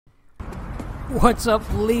What's up,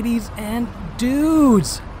 ladies and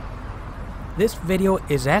dudes? This video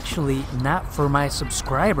is actually not for my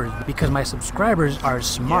subscribers because my subscribers are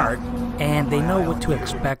smart and they know what to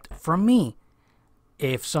expect from me.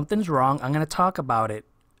 If something's wrong, I'm going to talk about it.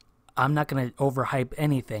 I'm not going to overhype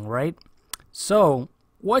anything, right? So,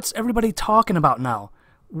 what's everybody talking about now?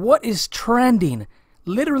 What is trending?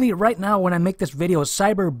 Literally right now when I make this video,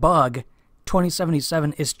 Cyberbug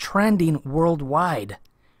 2077 is trending worldwide.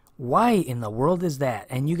 Why in the world is that?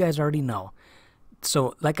 And you guys already know.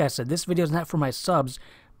 So, like I said, this video is not for my subs,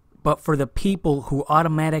 but for the people who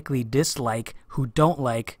automatically dislike, who don't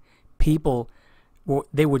like people,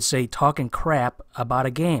 they would say talking crap about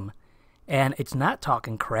a game. And it's not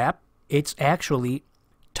talking crap, it's actually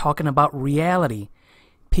talking about reality.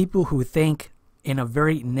 People who think in a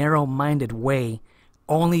very narrow-minded way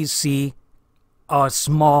only see a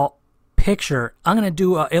small picture. I'm going to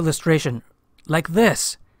do an illustration like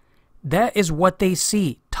this. That is what they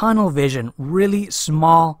see. Tunnel vision, really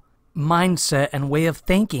small mindset and way of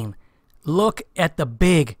thinking. Look at the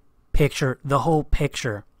big picture, the whole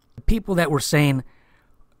picture. The people that were saying,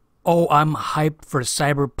 oh, I'm hyped for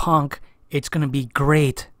Cyberpunk, it's going to be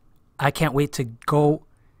great. I can't wait to go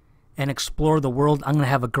and explore the world. I'm going to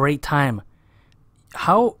have a great time.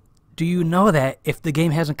 How do you know that if the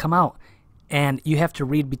game hasn't come out? And you have to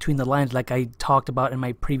read between the lines like I talked about in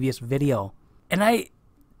my previous video. And I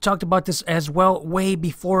talked about this as well way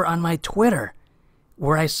before on my Twitter,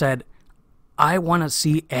 where I said, I want to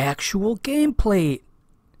see actual gameplay,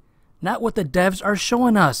 not what the devs are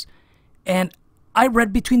showing us. And I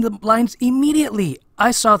read between the lines immediately. I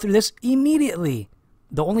saw through this immediately.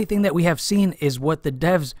 The only thing that we have seen is what the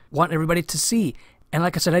devs want everybody to see. And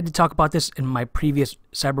like I said, I did talk about this in my previous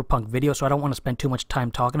Cyberpunk video, so I don't want to spend too much time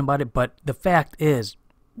talking about it. But the fact is,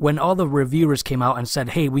 when all the reviewers came out and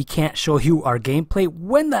said, hey, we can't show you our gameplay,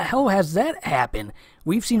 when the hell has that happened?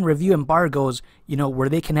 We've seen review embargoes, you know, where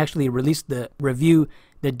they can actually release the review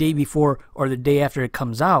the day before or the day after it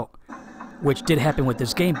comes out, which did happen with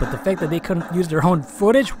this game. But the fact that they couldn't use their own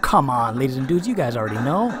footage, come on, ladies and dudes, you guys already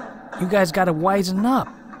know. You guys got to wisen up.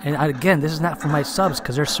 And again, this is not for my subs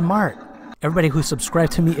because they're smart. Everybody who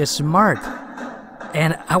subscribed to me is smart.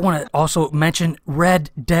 And I want to also mention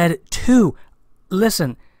Red Dead 2.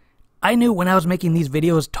 Listen, I knew when I was making these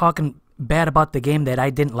videos talking bad about the game that I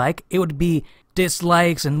didn't like, it would be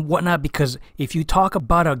dislikes and whatnot, because if you talk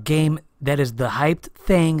about a game that is the hyped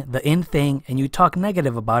thing, the in thing, and you talk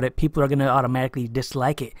negative about it, people are going to automatically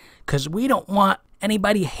dislike it. Because we don't want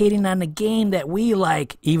anybody hating on the game that we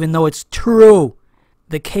like, even though it's true.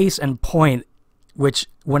 The case in point, which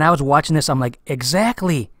when I was watching this, I'm like,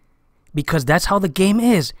 exactly. Because that's how the game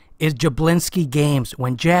is Jablinski Games.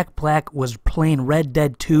 When Jack Black was playing Red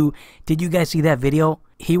Dead 2, did you guys see that video?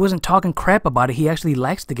 He wasn't talking crap about it. He actually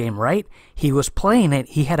likes the game, right? He was playing it.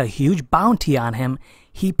 He had a huge bounty on him.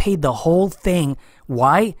 He paid the whole thing.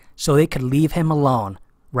 Why? So they could leave him alone,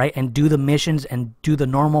 right? And do the missions and do the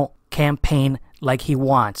normal campaign like he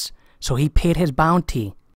wants. So he paid his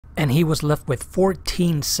bounty. And he was left with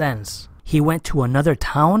 14 cents. He went to another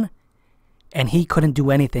town and he couldn't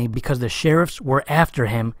do anything because the sheriffs were after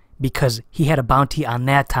him because he had a bounty on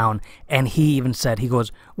that town. And he even said, he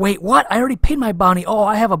goes, wait, what? I already paid my bounty. Oh,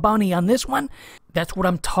 I have a bounty on this one? That's what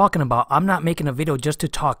I'm talking about. I'm not making a video just to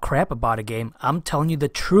talk crap about a game. I'm telling you the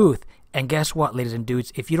truth. And guess what, ladies and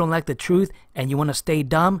dudes? If you don't like the truth and you want to stay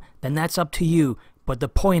dumb, then that's up to you. But the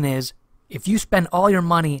point is, if you spend all your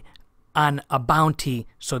money on a bounty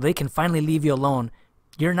so they can finally leave you alone,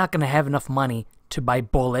 you're not going to have enough money to buy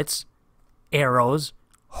bullets, arrows,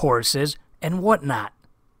 horses, and whatnot.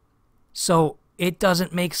 So it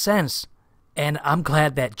doesn't make sense. And I'm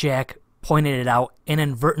glad that Jack pointed it out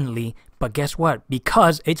inadvertently. But guess what?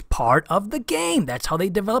 Because it's part of the game. That's how they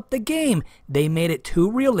developed the game. They made it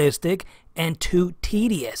too realistic and too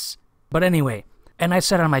tedious. But anyway, and I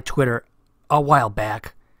said on my Twitter a while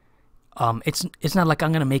back, it's not like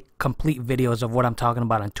I'm going to make complete videos of what I'm talking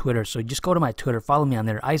about on Twitter. So just go to my Twitter, follow me on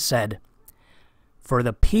there. I said, for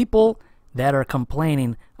the people that are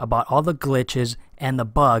complaining about all the glitches and the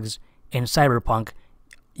bugs in Cyberpunk,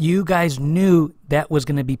 you guys knew that was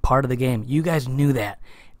going to be part of the game. You guys knew that.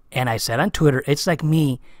 And I said on Twitter, it's like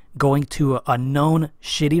me going to a known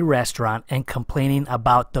shitty restaurant and complaining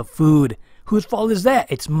about the food. Whose fault is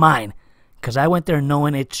that? It's mine. Because I went there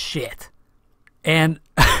knowing it's shit. And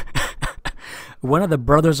one of the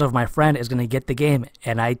brothers of my friend is going to get the game.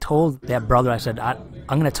 And I told that brother, I said, I'm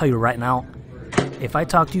going to tell you right now, if I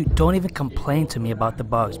talk to you, don't even complain to me about the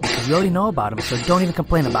bugs. Because you already know about them, so don't even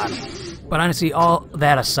complain about them. But honestly, all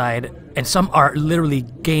that aside, and some are literally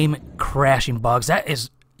game crashing bugs. That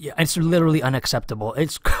is, yeah, it's literally unacceptable.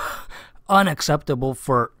 It's unacceptable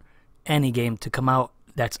for any game to come out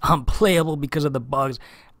that's unplayable because of the bugs.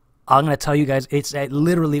 I'm going to tell you guys, it's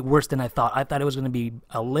literally worse than I thought. I thought it was going to be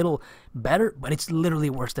a little better, but it's literally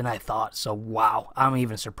worse than I thought. So, wow, I'm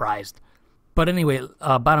even surprised. But anyway,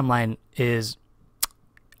 bottom line is,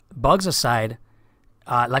 bugs aside,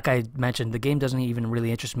 like I mentioned, the game doesn't even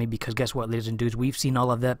really interest me because guess what, ladies and dudes? We've seen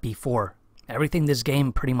all of that before. Everything this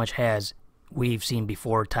game pretty much has, we've seen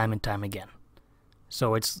before time and time again.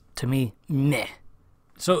 So it's, to me, meh.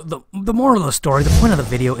 So the moral of the story, the point of the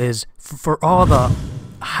video is, for all the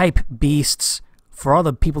hype beasts, for all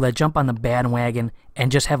the people that jump on the bandwagon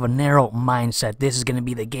and just have a narrow mindset, this is going to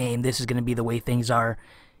be the game, this is going to be the way things are,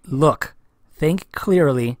 look, think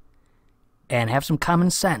clearly and have some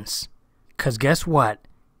common sense. Because guess what?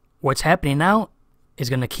 What's happening now is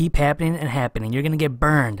going to keep happening and happening. You're going to get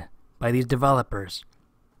burned by these developers.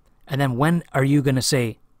 And then when are you going to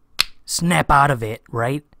say, snap out of it,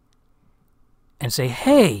 right? And say,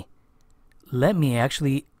 hey, let me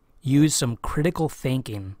actually use some critical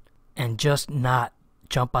thinking and just not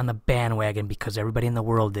jump on the bandwagon because everybody in the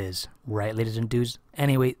world is. Right, ladies and dudes?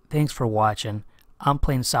 Anyway, thanks for watching. I'm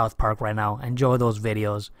playing South Park right now. Enjoy those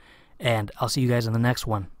videos. And I'll see you guys in the next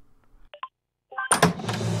one.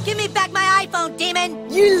 Give me back my iPhone,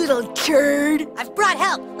 demon! You little turd! I've brought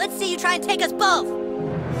help! Let's see you try and take us both!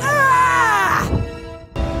 Ah!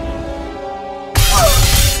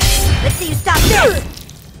 Let's see you stop this!